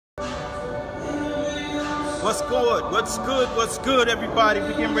What's good? What's good? What's good, everybody?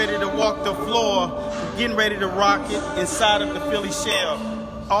 We're getting ready to walk the floor. We're getting ready to rock it inside of the Philly shell.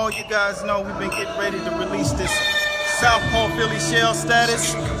 All you guys know, we've been getting ready to release this Southpaw Philly shell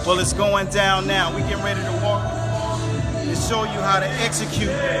status. Well, it's going down now. We're getting ready to walk the floor and show you how to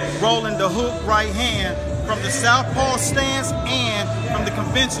execute rolling the hook right hand from the Southpaw stance and from the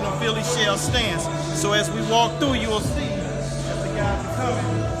conventional Philly shell stance. So as we walk through, you will see as the guys are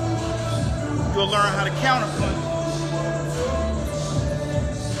coming, you'll learn how to counter punch.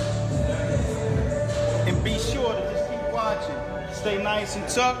 And be sure to just keep watching. Stay nice and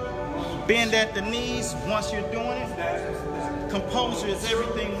tucked. Bend at the knees. Once you're doing it, composure is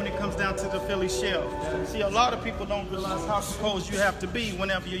everything when it comes down to the Philly shell. See, a lot of people don't realize how composed you have to be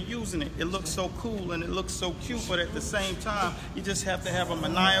whenever you're using it. It looks so cool and it looks so cute, but at the same time, you just have to have a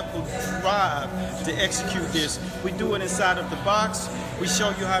maniacal drive to execute this. We do it inside of the box. We show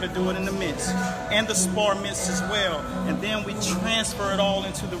you how to do it in the mitts and the spar mitts as well. And then we transfer it all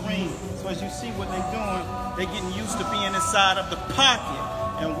into the ring. So as you see what they're doing, they're getting used to being inside of the pocket,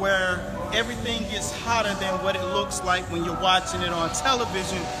 and where everything gets hotter than what it looks like when you're watching it on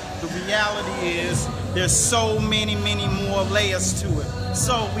television. The reality is there's so many more layers to it.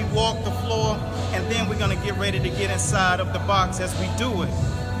 So we walk the floor, and then we're gonna get ready to get inside of the box as we do it.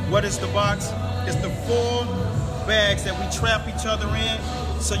 What is the box? It's the 4 bags that we trap each other in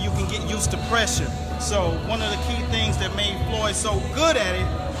so you can get used to pressure. So one of the key things that made Floyd so good at it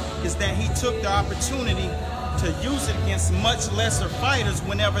is that he took the opportunity to use it against much lesser fighters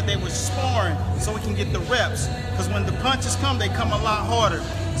whenever they were sparring, so we can get the reps. Because when the punches come, they come a lot harder.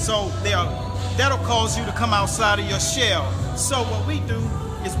 So that'll cause you to come outside of your shell. So what we do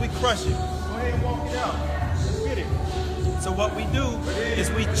is we crush it. Go ahead and walk it out. Let's get it. So what we do is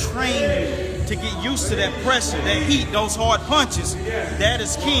we train you to get used to that pressure, that heat, those hard punches. That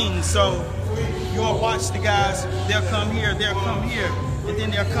is king. So you'll watch the guys, they'll come here, and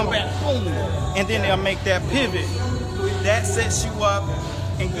then they'll come back, boom, and then they'll make that pivot. That sets you up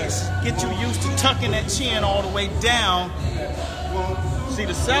and get you used to tucking that chin all the way down. See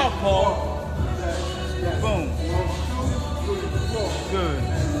the southpaw, boom, good.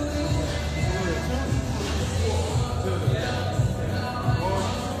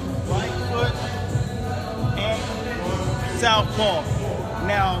 Right foot and southpaw.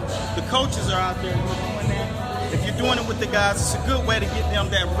 Now, the coaches are out there doing that. If you're doing it with the guys, it's a good way to get them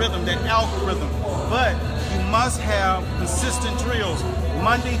that rhythm, that algorithm. But you must have consistent drills.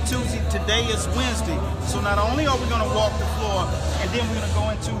 Monday, Tuesday, today is Wednesday. So not only are we going to walk the floor, and then we're going to go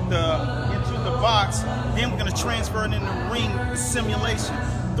into the box, then we're going to transfer it into ring simulation.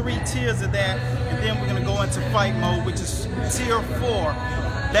 3 tiers of that, and then we're going to go into fight mode, which is tier 4.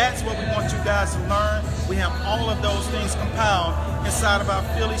 That's what we want you guys to learn. We have all of those things compiled inside of our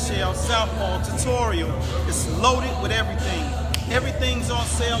Philly shell Southpaw tutorial. It's loaded with everything. Everything's on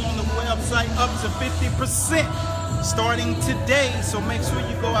sale on the website, up to 50% starting today. So make sure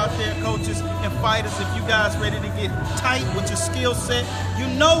you go out there, coaches and fighters, if you guys ready to get tight with your skill set, you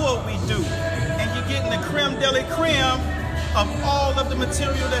know what we do. And you're getting the creme de la creme of all of the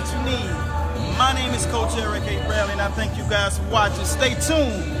material that you need. My name is Coach Eric A. Bradley, and I thank you guys for watching. Stay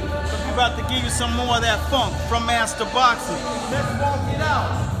tuned, because we're about to give you some more of that funk from Master Boxing. Let's walk it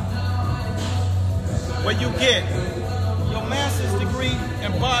out. Where you get your master's degree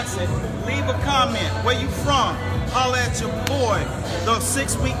in boxing, leave a comment. Where you from? Holla at your boy. The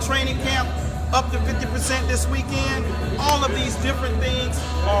 6-week training camp, up to 50% this weekend. All of these different things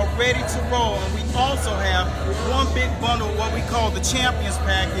are ready to roll. And we also have one big bundle, what we call the Champions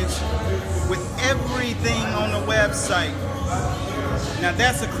Package, with everything on the website. Now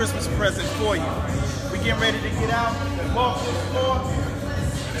that's a Christmas present for you. We're getting ready to get out, walk this floor.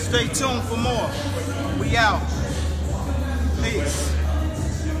 Stay tuned for more. We out. Peace.